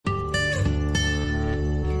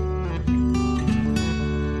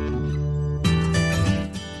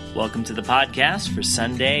Welcome to the podcast for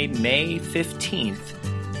Sunday, May 15th,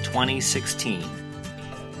 2016.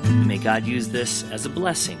 May God use this as a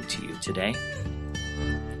blessing to you today.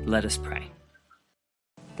 Let us pray.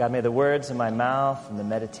 God, may the words of my mouth and the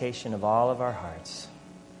meditation of all of our hearts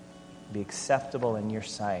be acceptable in your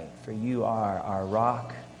sight, for you are our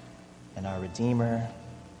rock and our Redeemer,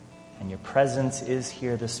 and your presence is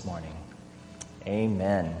here this morning.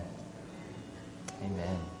 Amen.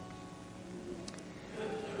 Amen.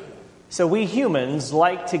 So we humans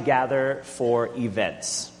like to gather for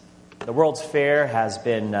events. The World's Fair has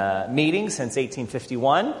been meeting since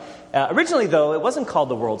 1851. Originally, though, it wasn't called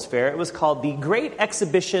the World's Fair. It was called the Great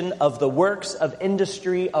Exhibition of the Works of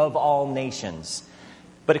Industry of All Nations.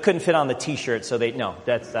 But it couldn't fit on the T-shirt, so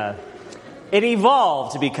it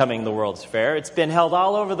evolved to becoming the World's Fair. It's been held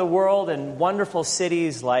all over the world in wonderful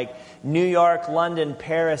cities like New York, London,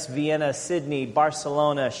 Paris, Vienna, Sydney,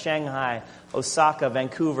 Barcelona, Shanghai, Osaka,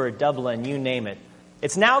 Vancouver, Dublin, you name it.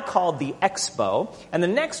 It's now called the Expo, and the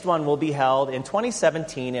next one will be held in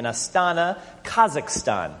 2017 in Astana,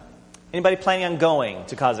 Kazakhstan. Anybody planning on going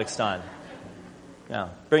to Kazakhstan? No.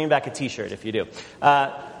 Bring back a T-shirt if you do.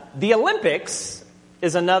 The Olympics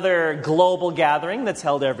is another global gathering that's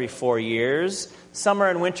held every 4 years. Summer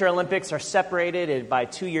and Winter Olympics are separated by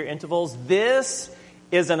 2-year intervals. This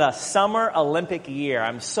is in a Summer Olympic year.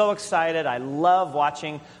 I'm so excited. I love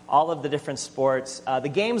watching all of the different sports. The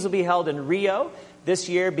games will be held in Rio this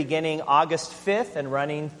year, beginning August 5th and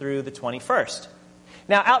running through the 21st.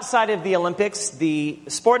 Now, outside of the Olympics, the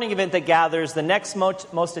sporting event that gathers the next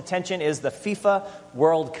most attention is the FIFA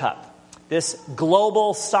World Cup. This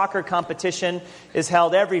global soccer competition is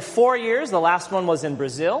held every 4 years. The last one was in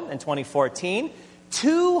Brazil in 2014.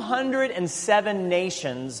 207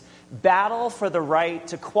 nations battle for the right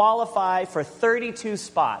to qualify for 32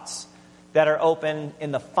 spots that are open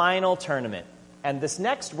in the final tournament. And this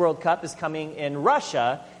next World Cup is coming in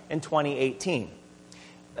Russia in 2018.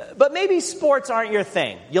 But maybe sports aren't your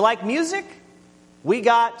thing. You like music? We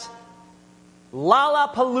got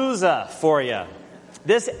Lollapalooza for you.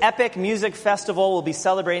 This epic music festival will be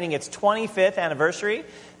celebrating its 25th anniversary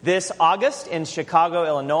this August in Chicago,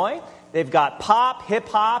 Illinois. They've got pop,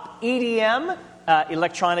 hip-hop, EDM,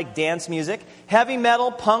 electronic dance music, heavy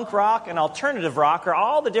metal, punk rock, and alternative rock are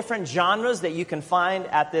all the different genres that you can find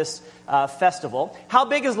at this festival. How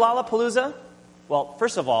big is Lollapalooza? Well,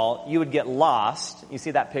 first of all, you would get lost. You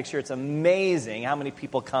see that picture? It's amazing how many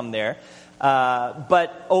people come there.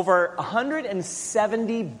 But over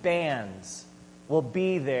 170 bands will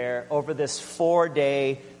be there over this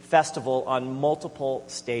 4-day festival on multiple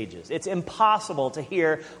stages. It's impossible to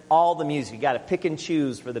hear all the music. You got to pick and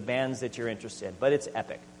choose for the bands that you're interested in, but it's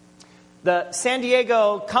epic. The San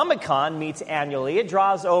Diego Comic-Con meets annually. It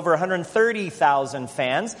draws over 130,000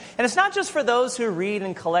 fans, and it's not just for those who read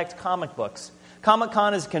and collect comic books.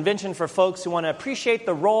 Comic-Con is a convention for folks who want to appreciate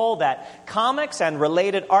the role that comics and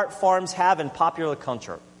related art forms have in popular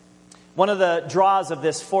culture. One of the draws of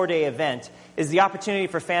this 4-day event is the opportunity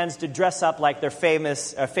for fans to dress up like their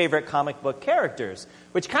favorite comic book characters,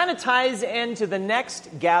 which kind of ties into the next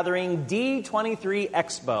gathering, D23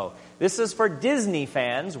 Expo. This is for Disney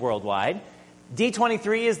fans worldwide.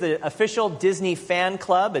 D23 is the official Disney fan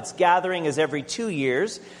club. Its gathering is every 2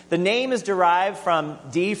 years. The name is derived from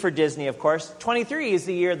D for Disney, of course. 23 is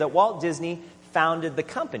the year that Walt Disney founded the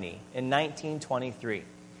company in 1923.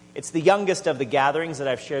 It's the youngest of the gatherings that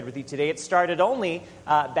I've shared with you today. It started only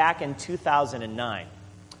back in 2009.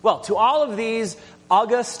 Well, to all of these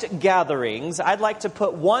August gatherings, I'd like to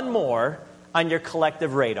put one more on your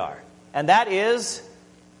collective radar, and that is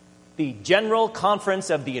the General Conference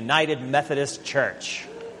of the United Methodist Church.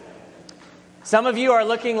 Some of you are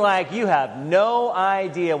looking like you have no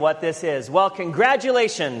idea what this is. Well,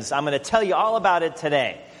 congratulations. I'm going to tell you all about it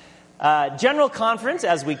today. General Conference,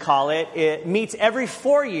 as we call it, it meets every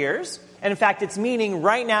 4 years. And in fact, it's meeting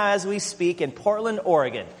right now as we speak in Portland,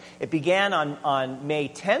 Oregon. It began on May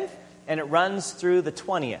 10th, and it runs through the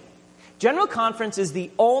 20th. General Conference is the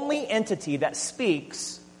only entity that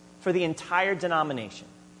speaks for the entire denomination.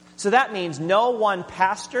 So that means no one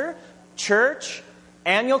pastor, church,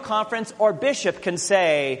 annual conference, or bishop can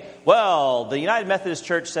say, well, the United Methodist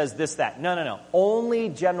Church says this, that. No. Only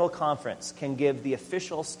General Conference can give the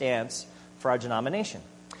official stance for our denomination.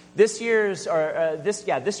 This year's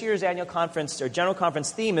annual conference or General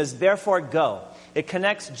Conference theme is Therefore Go. It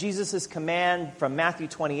connects Jesus' command from Matthew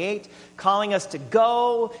 28, calling us to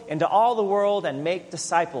go into all the world and make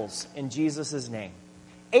disciples in Jesus' name.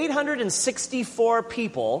 864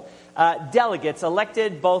 people, delegates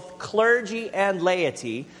elected both clergy and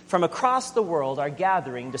laity from across the world are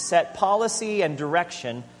gathering to set policy and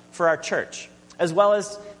direction for our church, as well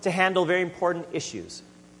as to handle very important issues.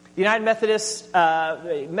 The United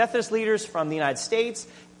Methodist leaders from the United States,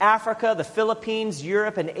 Africa, the Philippines,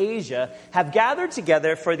 Europe, and Asia have gathered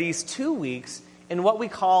together for these 2 weeks in what we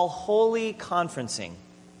call Holy Conferencing.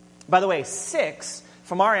 By the way, 6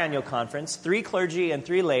 from our annual conference, 3 clergy and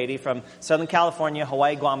 3 laity from Southern California,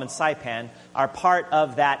 Hawaii, Guam, and Saipan are part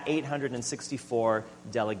of that 864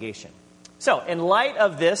 delegation. So, in light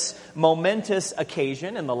of this momentous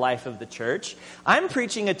occasion in the life of the church, I'm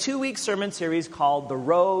preaching a 2-week sermon series called The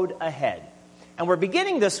Road Ahead. And we're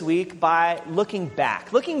beginning this week by looking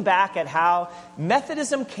back at how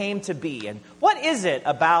Methodism came to be and what is it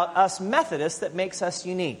about us Methodists that makes us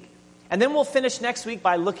unique. And then we'll finish next week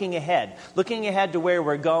by looking ahead to where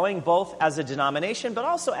we're going, both as a denomination, but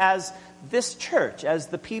also as this church, as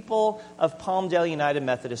the people of Palmdale United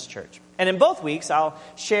Methodist Church. And in both weeks, I'll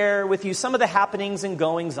share with you some of the happenings and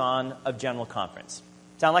goings-on of General Conference.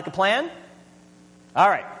 Sound like a plan? All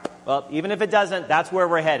right. Well, even if it doesn't, that's where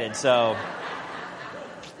we're headed, so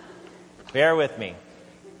bear with me.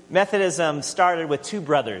 Methodism started with 2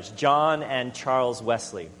 brothers, John and Charles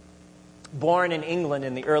Wesley. Born in England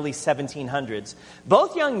in the early 1700s,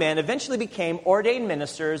 both young men eventually became ordained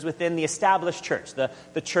ministers within the established church,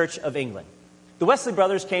 the Church of England. The Wesley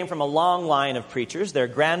brothers came from a long line of preachers. Their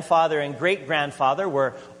grandfather and great-grandfather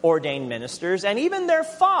were ordained ministers, and even their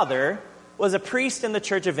father was a priest in the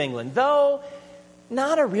Church of England, though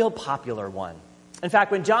not a real popular one. In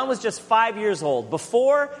fact, when John was just 5 years old,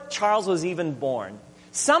 before Charles was even born,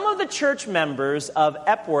 some of the church members of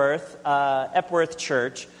Epworth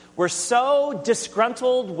Church were so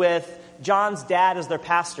disgruntled with John's dad as their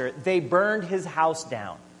pastor, they burned his house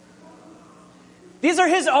down. These are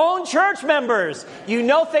his own church members. You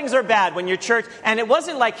know things are bad when your church, and it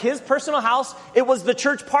wasn't like his personal house, it was the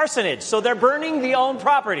church parsonage, so they're burning the own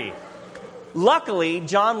property. Luckily,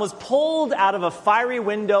 John was pulled out of a fiery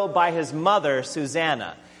window by his mother,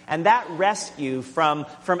 Susanna, and that rescue from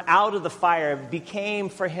out of the fire became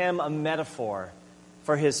for him a metaphor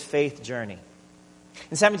for his faith journey.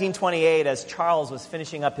 In 1728, as Charles was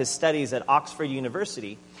finishing up his studies at Oxford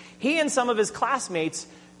University, he and some of his classmates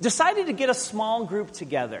decided to get a small group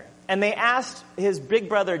together, and they asked his big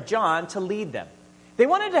brother John to lead them. They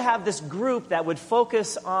wanted to have this group that would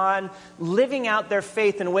focus on living out their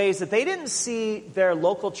faith in ways that they didn't see their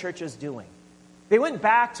local churches doing. They went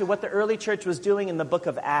back to what the early church was doing in the book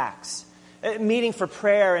of Acts, meeting for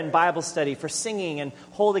prayer and Bible study, for singing and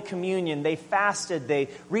Holy Communion. They fasted. They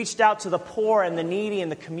reached out to the poor and the needy in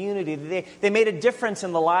the community. They made a difference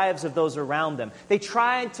in the lives of those around them. They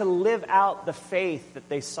tried to live out the faith that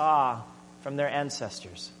they saw from their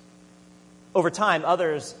ancestors. Over time,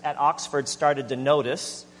 others at Oxford started to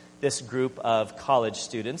notice this group of college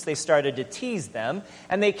students. They started to tease them,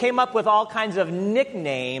 and they came up with all kinds of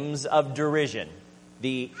nicknames of derision.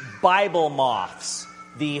 The Bible Moths,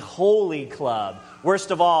 the Holy Club,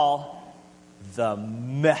 worst of all, the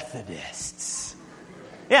Methodists.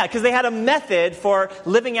 Yeah, because they had a method for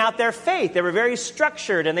living out their faith. They were very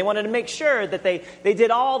structured, and they wanted to make sure that they did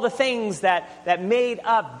all the things that made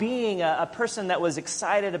up being a person that was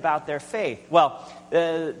excited about their faith. Well,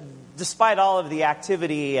 despite all of the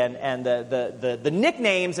activity and the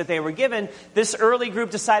nicknames that they were given, this early group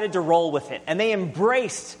decided to roll with it. And they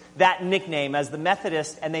embraced that nickname as the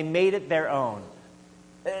Methodist, and they made it their own.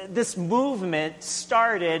 This movement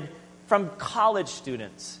started from college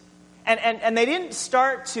students. And they didn't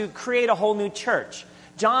start to create a whole new church.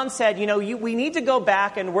 John said, we need to go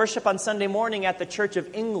back and worship on Sunday morning at the Church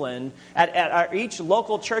of England, at each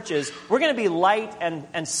local churches. We're going to be light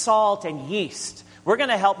and salt and yeast. We're going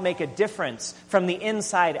to help make a difference from the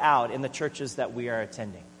inside out in the churches that we are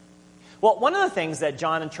attending. Well, one of the things that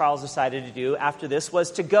John and Charles decided to do after this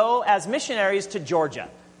was to go as missionaries to Georgia,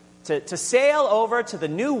 to sail over to the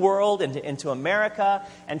New World, into America,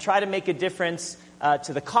 and try to make a difference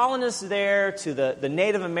to the colonists there, to the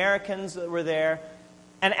Native Americans that were there.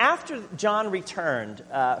 And after John returned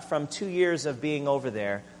from 2 years of being over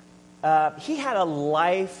there, he had a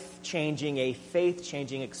life-changing, a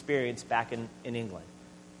faith-changing experience back in England.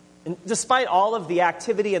 And despite all of the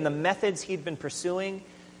activity and the methods he'd been pursuing,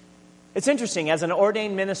 it's interesting, as an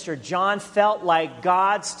ordained minister, John felt like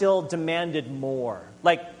God still demanded more.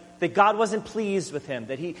 Like that God wasn't pleased with him,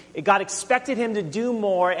 that God expected him to do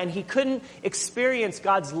more, and he couldn't experience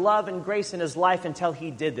God's love and grace in his life until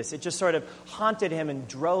he did this. It just sort of haunted him and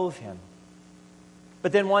drove him.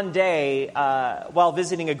 But then one day, while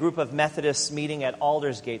visiting a group of Methodists meeting at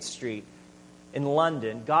Aldersgate Street in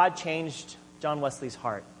London, God changed John Wesley's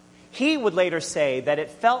heart. He would later say that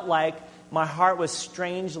it felt like my heart was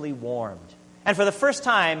strangely warmed. And for the first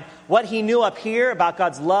time, what he knew up here about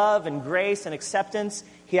God's love and grace and acceptance,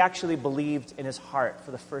 he actually believed in his heart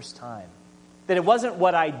for the first time. That it wasn't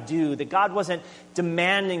what I do, that God wasn't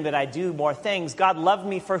demanding that I do more things. God loved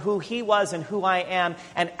me for who he was and who I am.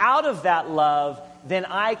 And out of that love, then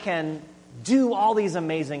I can do all these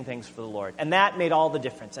amazing things for the Lord. And that made all the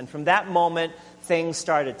difference. And from that moment, things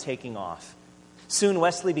started taking off. Soon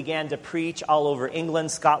Wesley began to preach all over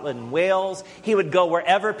England, Scotland, and Wales. He would go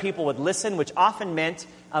wherever people would listen, which often meant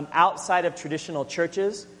outside of traditional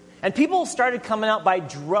churches. And people started coming out by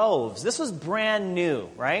droves. This was brand new,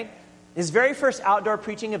 right? His very first outdoor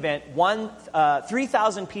preaching event,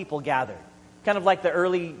 3,000 people gathered. Kind of like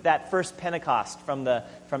that first Pentecost from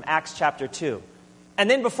Acts chapter 2. And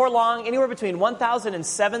then before long, anywhere between 1,000 and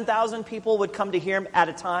 7,000 people would come to hear him at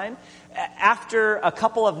a time. After a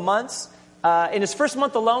couple of months, in his first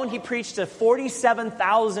month alone, he preached to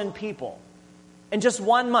 47,000 people in just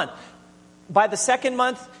 1 month. By the second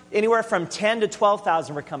month, anywhere from 10 to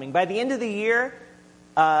 12,000 were coming. By the end of the year,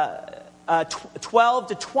 12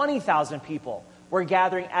 to 20,000 people were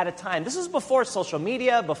gathering at a time. This was before social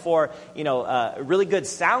media, before really good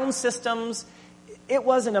sound systems. It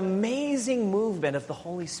was an amazing movement of the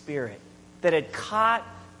Holy Spirit that had caught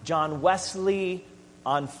John Wesley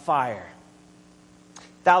on fire.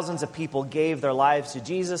 Thousands of people gave their lives to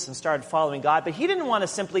Jesus and started following God. But he didn't want to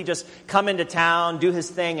simply just come into town, do his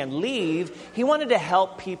thing, and leave. He wanted to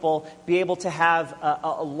help people be able to have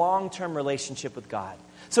a long-term relationship with God.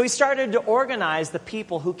 So he started to organize the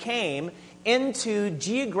people who came into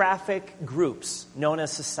geographic groups known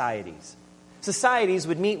as societies. Societies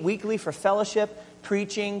would meet weekly for fellowship,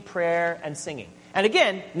 preaching, prayer, and singing. And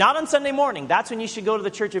again, not on Sunday morning. That's when you should go to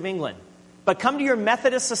the Church of England. But come to your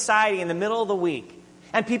Methodist society in the middle of the week.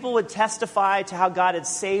 And people would testify to how God had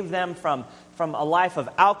saved them from a life of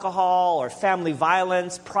alcohol or family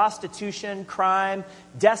violence, prostitution, crime,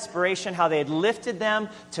 desperation, how they had lifted them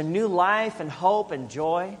to new life and hope and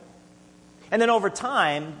joy. And then over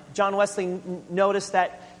time, John Wesley noticed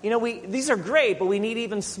that, these are great, but we need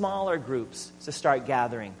even smaller groups to start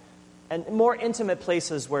gathering and more intimate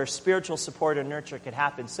places where spiritual support and nurture could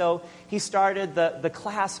happen. So he started the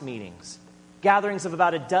class meetings. Gatherings of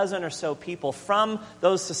about a dozen or so people from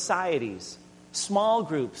those societies, small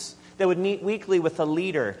groups that would meet weekly with a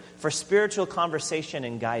leader for spiritual conversation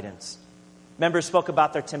and guidance. Members spoke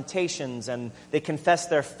about their temptations and they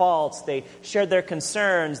confessed their faults. They shared their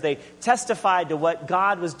concerns. They testified to what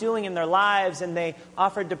God was doing in their lives, and they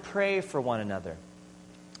offered to pray for one another.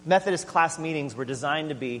 Methodist class meetings were designed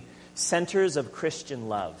to be centers of Christian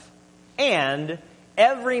love. And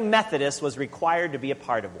every Methodist was required to be a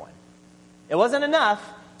part of one. It wasn't enough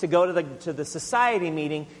to go to the society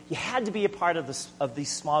meeting. You had to be a part of these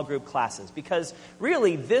small group classes, because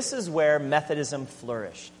really this is where Methodism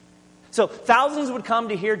flourished. So thousands would come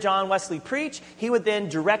to hear John Wesley preach. He would then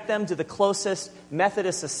direct them to the closest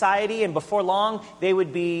Methodist society, and before long they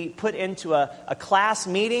would be put into a class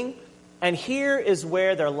meeting. And here is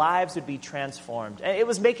where their lives would be transformed. And it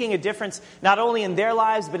was making a difference not only in their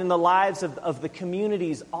lives, but in the lives of the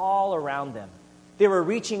communities all around them. They were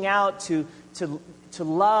reaching out to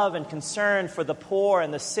love and concern for the poor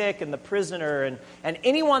and the sick and the prisoner and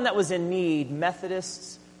anyone that was in need.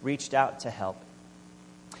 Methodists reached out to help.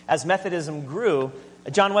 As Methodism grew,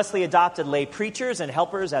 John Wesley adopted lay preachers and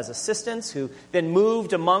helpers as assistants who then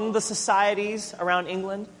moved among the societies around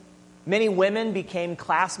England. Many women became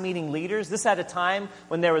class meeting leaders. This at a time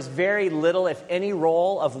when there was very little, if any,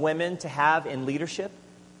 role of women to have in leadership.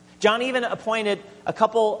 John even appointed a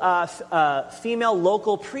couple female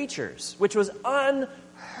local preachers, which was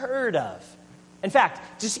unheard of. In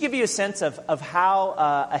fact, just to give you a sense of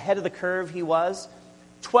how ahead of the curve he was,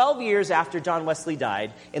 12 years after John Wesley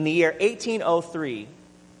died, in the year 1803,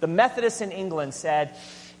 the Methodists in England said,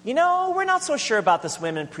 we're not so sure about this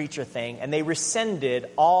women preacher thing, and they rescinded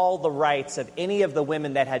all the rights of any of the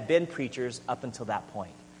women that had been preachers up until that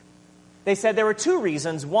point. They said there were two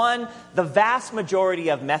reasons. One, the vast majority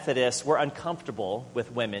of Methodists were uncomfortable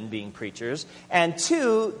with women being preachers. And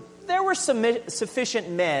two, there were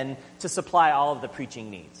sufficient men to supply all of the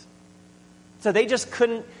preaching needs. So they just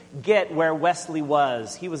couldn't get where Wesley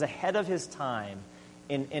was. He was ahead of his time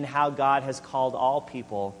in how God has called all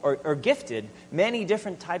people, or gifted many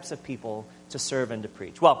different types of people to serve and to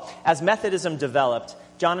preach. Well, as Methodism developed,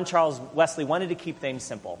 John and Charles Wesley wanted to keep things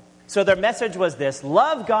simple. So their message was this: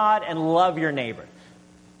 love God and love your neighbor.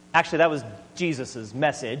 Actually, that was Jesus'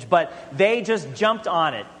 message, but they just jumped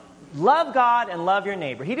on it. Love God and love your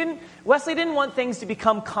neighbor. Wesley didn't want things to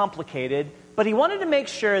become complicated, but he wanted to make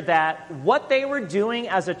sure that what they were doing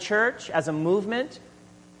as a church, as a movement,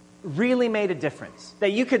 really made a difference.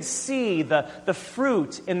 That you could see the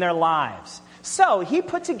fruit in their lives. So he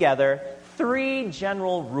put together 3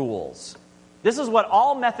 general rules. This is what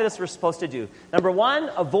all Methodists were supposed to do. Number 1,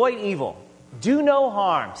 avoid evil. Do no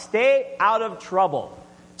harm. Stay out of trouble.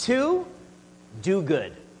 2, do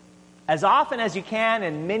good. As often as you can,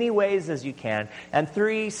 in many ways as you can. And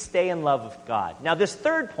 3, stay in love with God. Now, this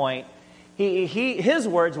third point, his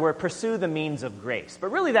words were pursue the means of grace.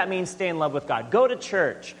 But really that means stay in love with God. Go to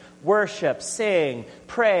church, worship, sing,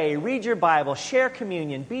 pray, read your Bible, share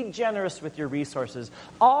communion, be generous with your resources.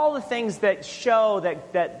 All the things that show,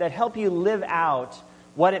 that help you live out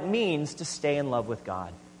what it means to stay in love with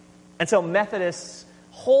God. And so Methodists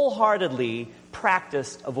wholeheartedly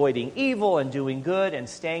practiced avoiding evil and doing good and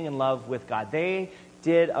staying in love with God. They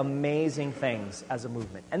did amazing things as a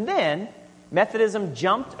movement. And then Methodism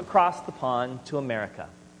jumped across the pond to America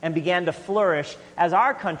and began to flourish as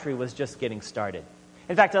our country was just getting started.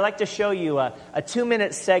 In fact, I'd like to show you a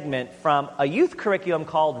 2-minute segment from a youth curriculum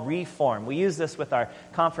called Reform. We use this with our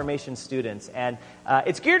confirmation students. And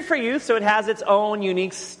it's geared for youth, so it has its own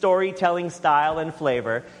unique storytelling style and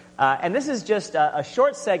flavor. And this is just a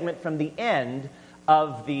short segment from the end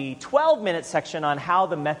of the 12-minute section on how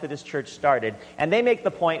the Methodist Church started. And they make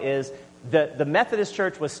the point is that the Methodist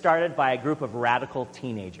Church was started by a group of radical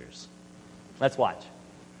teenagers. Let's watch.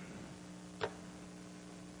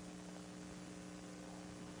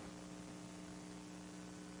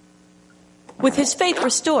 With his faith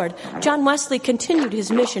restored, John Wesley continued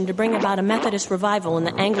his mission to bring about a Methodist revival in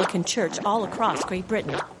the Anglican Church all across Great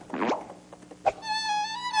Britain.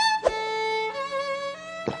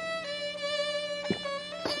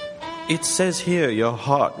 It says here your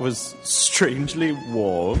heart was strangely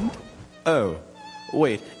warmed. Oh,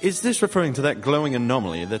 wait, is this referring to that glowing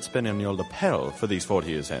anomaly that's been on your lapel for these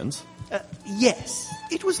 40 years hence? Yes.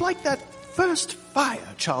 It was like that first fire,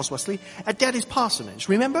 Charles Wesley, at Daddy's parsonage,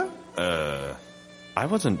 remember? I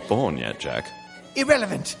wasn't born yet, Jack.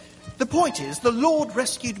 Irrelevant. The point is, the Lord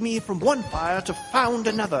rescued me from one fire to found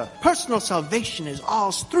another. Personal salvation is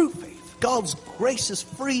ours through faith. God's grace is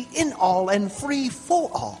free in all and free for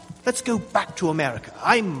all. Let's go back to America.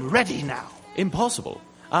 I'm ready now. Impossible.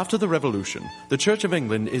 After the Revolution, the Church of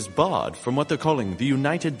England is barred from what they're calling the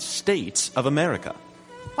United States of America.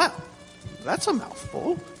 Well, that's a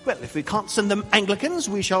mouthful. Well, if we can't send them Anglicans,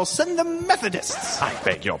 we shall send them Methodists. I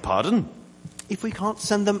beg your pardon? If we can't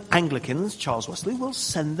send them Anglicans, Charles Wesley, we'll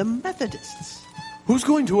send them Methodists. Who's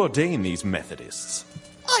going to ordain these Methodists?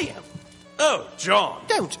 I am. Oh, John.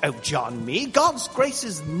 Don't oh John me. God's grace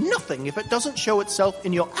is nothing if it doesn't show itself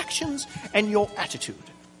in your actions and your attitude.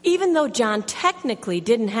 Even though John technically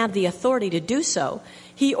didn't have the authority to do so,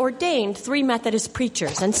 he ordained 3 Methodist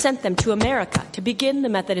preachers and sent them to America to begin the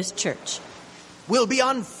Methodist Church. We'll be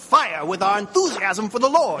on fire with our enthusiasm for the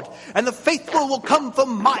Lord, and the faithful will come for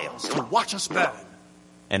miles to watch us burn.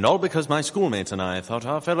 And all because my schoolmates and I thought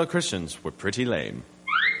our fellow Christians were pretty lame.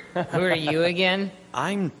 Who are you again?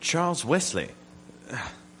 I'm Charles Wesley.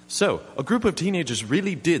 So, a group of teenagers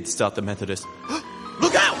really did start the Methodist...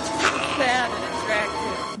 Look out!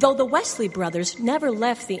 Though the Wesley brothers never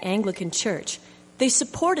left the Anglican Church, they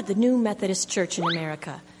supported the new Methodist Church in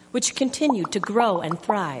America, which continued to grow and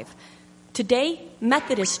thrive. Today,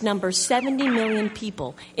 Methodists number 70 million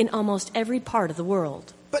people in almost every part of the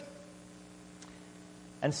world.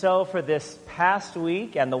 And so for this past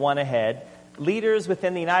week and the one ahead, leaders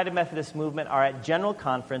within the United Methodist Movement are at General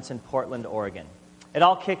Conference in Portland, Oregon. It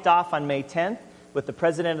all kicked off on May 10th with the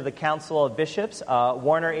president of the Council of Bishops,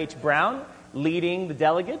 Warner H. Brown, leading the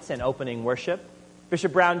delegates in opening worship.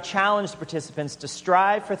 Bishop Brown challenged participants to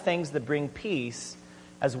strive for things that bring peace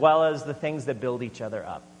as well as the things that build each other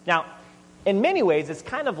up. Now, in many ways, it's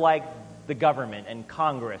kind of like the government and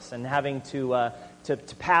Congress and having to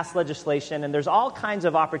pass legislation, and there's all kinds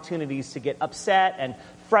of opportunities to get upset and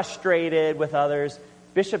frustrated with others.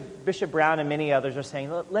 Bishop Brown and many others are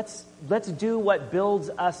saying, let's do what builds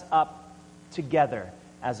us up together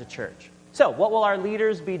as a church. So what will our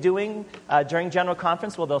leaders be doing during General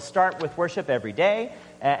Conference? Well, they'll start with worship every day.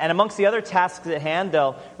 And amongst the other tasks at hand,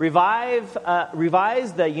 they'll revise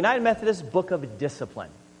the United Methodist Book of Discipline.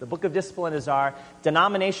 The Book of Discipline is our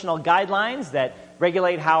denominational guidelines that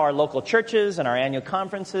regulate how our local churches and our annual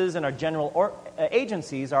conferences and our general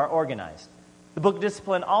agencies are organized. The Book of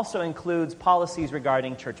Discipline also includes policies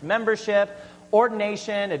regarding church membership,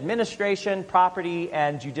 ordination, administration, property,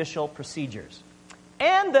 and judicial procedures.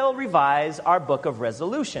 And they'll revise our Book of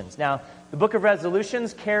Resolutions. Now, the Book of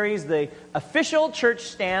Resolutions carries the official church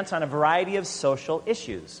stance on a variety of social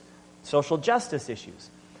issues, social justice issues.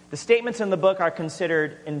 The statements in the book are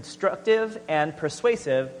considered instructive and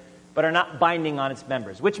persuasive, but are not binding on its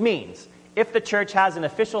members, which means if the church has an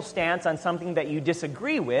official stance on something that you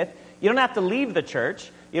disagree with, you don't have to leave the church.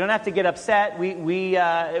 You don't have to get upset. We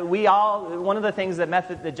all, one of the things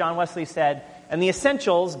that John Wesley said, and the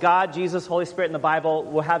essentials, God, Jesus, Holy Spirit, and the Bible,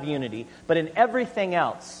 will have unity. But in everything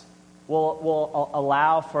else, we'll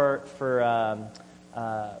allow for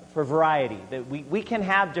variety. That we can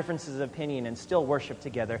have differences of opinion and still worship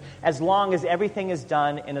together, as long as everything is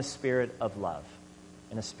done in a spirit of love.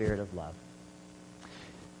 In a spirit of love.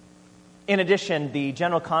 In addition, the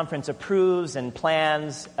General Conference approves the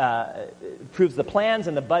plans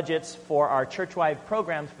and the budgets for our church-wide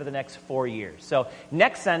programs for the next 4 years. So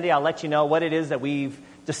next Sunday, I'll let you know what it is that we've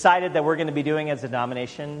decided that we're going to be doing as a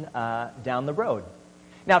denomination down the road.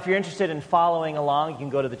 Now, if you're interested in following along, you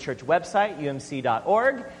can go to the church website,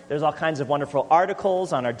 umc.org. There's all kinds of wonderful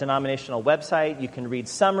articles on our denominational website. You can read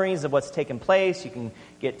summaries of what's taken place. You can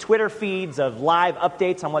get Twitter feeds of live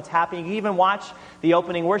updates on what's happening. You can even watch the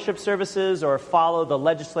opening worship services or follow the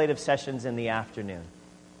legislative sessions in the afternoon.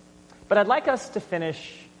 But I'd like us to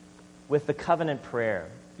finish with the covenant prayer.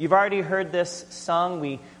 You've already heard this sung.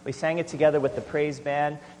 We sang it together with the praise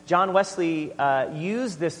band. John Wesley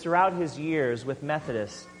used this throughout his years with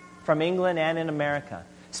Methodists from England and in America.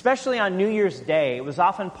 Especially on New Year's Day, it was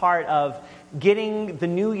often part of getting the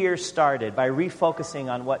new year started by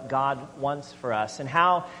refocusing on what God wants for us and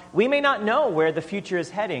how we may not know where the future is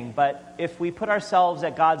heading, but if we put ourselves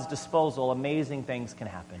at God's disposal, amazing things can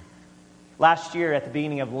happen. Last year, at the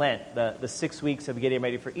beginning of Lent, the 6 weeks of getting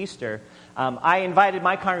ready for Easter, I invited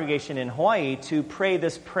my congregation in Hawaii to pray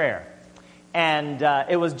this prayer. And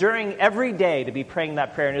it was during every day to be praying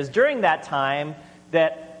that prayer. And it was during that time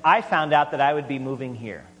that I found out that I would be moving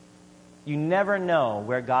here. You never know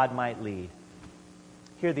where God might lead.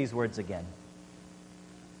 Hear these words again.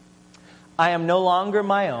 I am no longer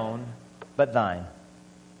my own, but thine.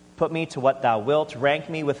 Put me to what thou wilt. Rank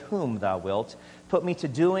me with whom thou wilt. Put me to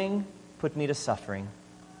doing, put me to suffering.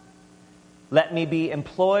 Let me be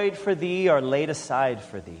employed for thee or laid aside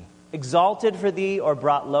for thee. Exalted for thee or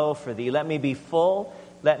brought low for thee. Let me be full,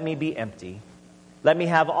 let me be empty. Let me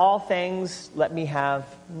have all things, let me have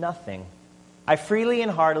nothing. I freely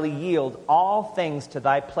and heartily yield all things to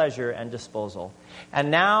thy pleasure and disposal.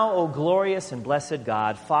 And now, O glorious and blessed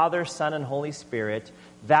God, Father, Son, and Holy Spirit,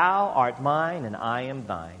 thou art mine and I am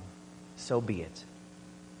thine. So be it.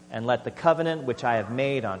 And let the covenant which I have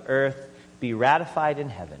made on earth be ratified in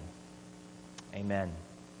heaven. Amen.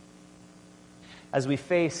 As we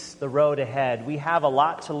face the road ahead, we have a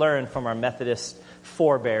lot to learn from our Methodist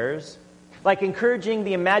forebears, like encouraging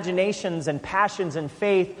the imaginations and passions and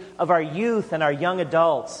faith of our youth and our young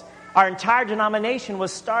adults. Our entire denomination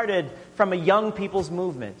was started from a young people's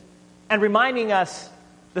movement, and reminding us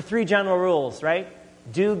the 3 general rules, right?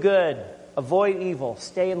 Do good, avoid evil,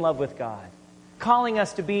 stay in love with God. Calling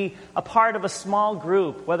us to be a part of a small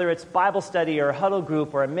group, whether it's Bible study or a huddle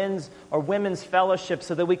group or a men's or women's fellowship,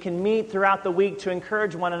 so that we can meet throughout the week to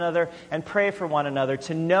encourage one another and pray for one another,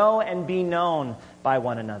 to know and be known by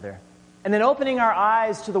one another. And then opening our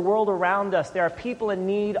eyes to the world around us. There are people in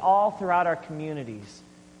need all throughout our communities.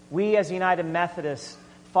 We as United Methodists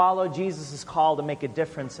follow Jesus' call to make a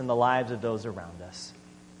difference in the lives of those around us.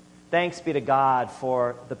 Thanks be to God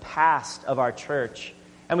for the past of our church.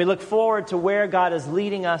 And we look forward to where God is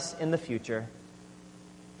leading us in the future.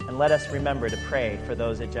 And let us remember to pray for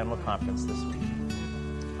those at General Conference this week.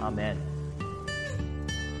 Amen.